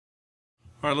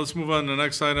All right, let's move on to the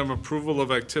next item, approval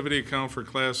of activity account for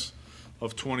class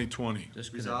of 2020.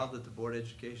 Resolved that the Board of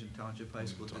Education, Township High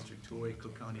School District 208,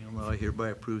 Cook County, Illinois hereby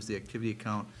approves the activity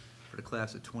account for the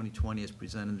class of 2020 as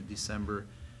presented in the December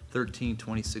 13,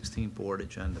 2016 Board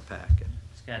Agenda Packet.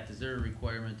 Scott, is there a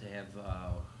requirement to have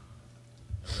a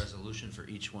resolution for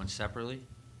each one separately?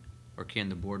 Or can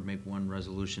the board make one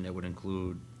resolution that would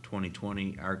include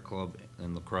 2020 Art Club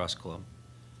and Lacrosse Club?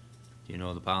 Do you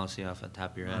know the policy off the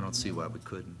top of your head? I don't see why we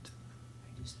couldn't.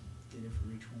 I just did it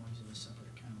for each one as a separate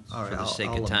account. All right, For the sake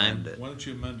I'll of time? amend it. Why don't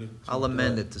you amend it? I'll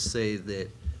amend it to say that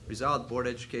resolved Board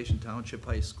of Education, Township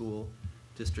High School,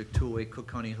 District 208,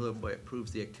 Cook County, hereby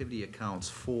approves the activity accounts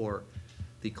for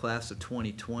the class of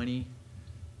 2020,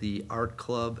 the Art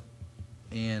Club,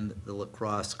 and the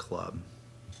Lacrosse Club.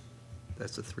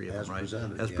 That's the three of them, As right?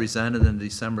 presented, As yeah. presented in the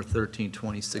December 13,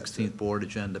 2016 That's it. Board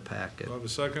Agenda Packet. Do I have a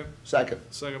second? Second.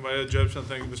 Second by Ed Jepson.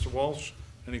 Thank you, Mr. Walsh.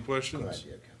 Any Good questions?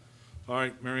 idea, Ken. All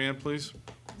right, Mary Ann, please.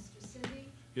 Mr. Cindy?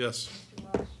 Yes. Mr.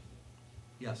 Walsh?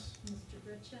 Yes. Mr.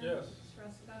 Ritchie? Yes. Ms.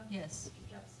 Ruska? Yes.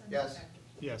 Mr. Jepson? Yes. Dr.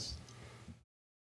 Yes.